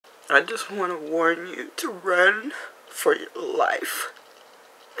I just want to warn you to run for your life.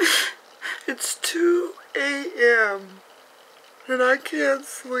 It's 2 a.m. and I can't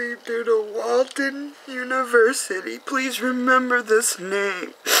sleep due to Walden University. Please remember this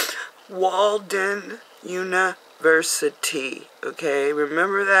name. Walden University. Okay?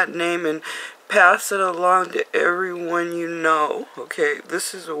 Remember that name and pass it along to everyone you know. Okay?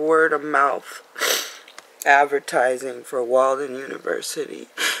 This is a word of mouth advertising for Walden University.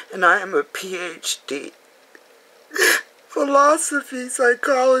 And I am a Ph.D. Philosophy,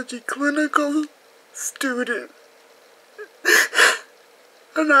 psychology, clinical student.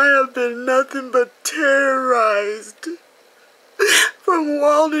 And I have been nothing but terrorized from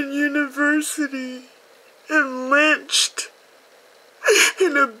Walden University and lynched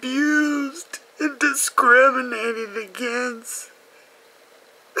and abused and discriminated against.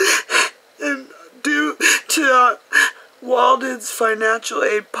 And due to Walden's financial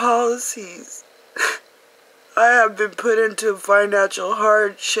aid policies, I have been put into financial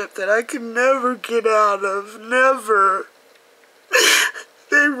hardship that I can never get out of. Never.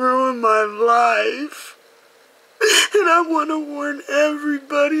 They ruined my life. And I want to warn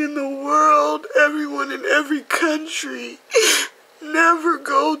everybody in the world, everyone in every country, never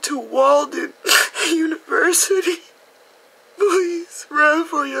go to Walden University. Please run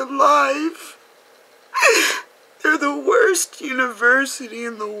for your life. They're the worst university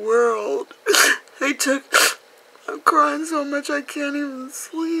in the world. I'm crying so much I can't even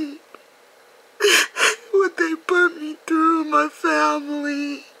sleep. What they put me through, my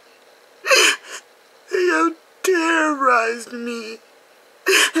family. They have terrorized me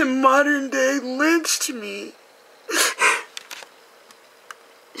and modern day lynched me.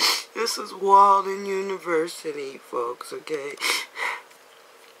 This is Walden University, folks, okay?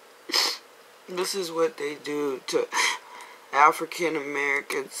 This is what they do to African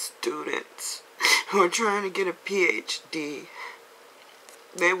American students who are trying to get a Ph.D.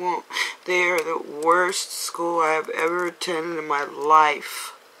 They are the worst school I have ever attended in my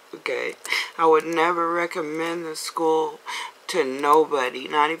life. Okay? I would never recommend this school to nobody,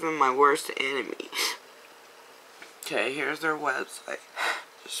 not even my worst enemy. Okay, here's their website.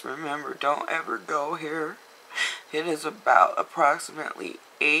 Just remember, don't ever go here. It is about approximately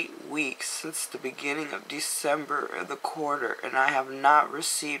 8 weeks since the beginning of December of the quarter, and I have not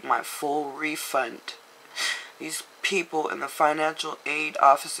received my full refund. These people in the financial aid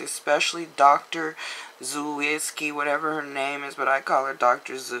office, especially Dr. Drzewiecki, whatever her name is, but I call her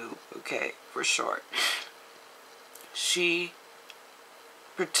Dr. Zoo, okay, for short. She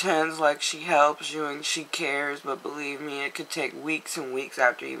pretends like she helps you and she cares, but believe me, it could take weeks and weeks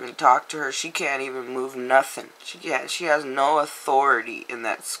after you even talk to her. She can't even move nothing. She has no authority in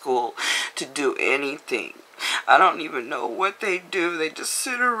that school to do anything. I don't even know what they do. They just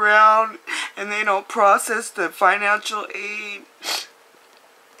sit around and they don't process the financial aid.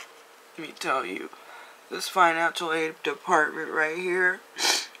 Let me tell you, this financial aid department right here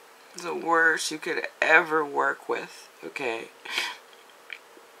is the worst you could ever work with, okay?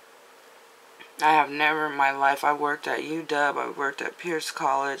 I have never in my life, I worked at UW, I worked at Pierce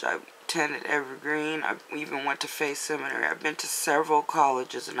College, I attended Evergreen, I even went to Faith Seminary. I've been to several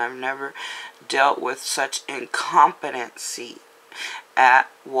colleges and I've never dealt with such incompetency at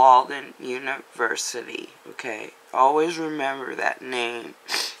Walden University, okay? Always remember that name,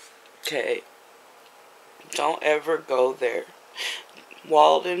 okay? Don't ever go there.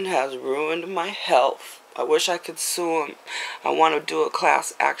 Walden has ruined my health. I wish I could sue them. I want to do a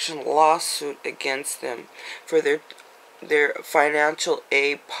class action lawsuit against them for their financial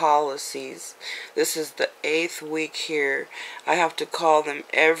aid policies. This is the 8th week here. I have to call them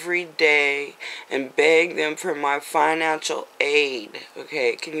every day and beg them for my financial aid.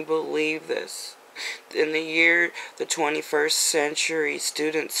 Okay, can you believe this? In the 21st century,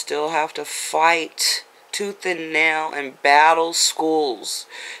 students still have to fight tooth and nail and battle schools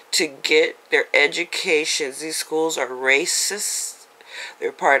to get their educations. These schools are racist.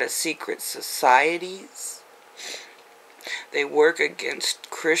 They're part of secret societies. They work against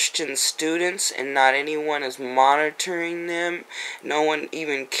Christian students and not anyone is monitoring them. No one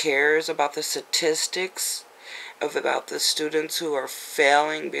even cares about the statistics about the students who are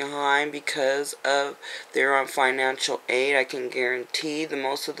failing behind because of they're on financial aid. I can guarantee the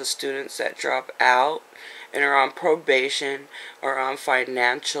most of the students that drop out and are on probation are on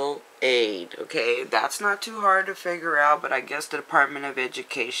financial aid. Okay, that's not too hard to figure out, but I guess the Department of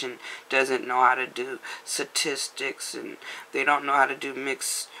Education doesn't know how to do statistics and they don't know how to do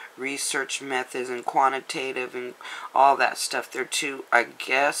mixed research methods and quantitative and all that stuff. They're too, I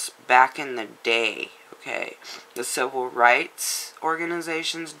guess, back in the day. Okay, the civil rights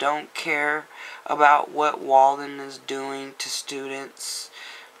organizations don't care about what Walden is doing to students.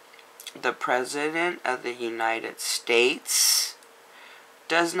 The President of the United States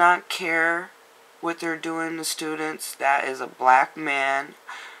does not care what they're doing to students. That is a black man,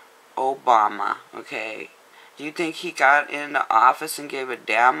 Obama, okay? Do you think he got into office and gave a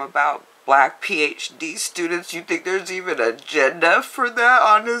damn about black Ph.D. students? You think there's even an agenda for that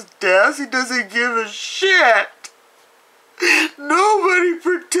on his desk? He doesn't give a shit. Nobody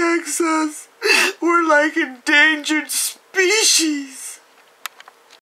protects us. We're like endangered species.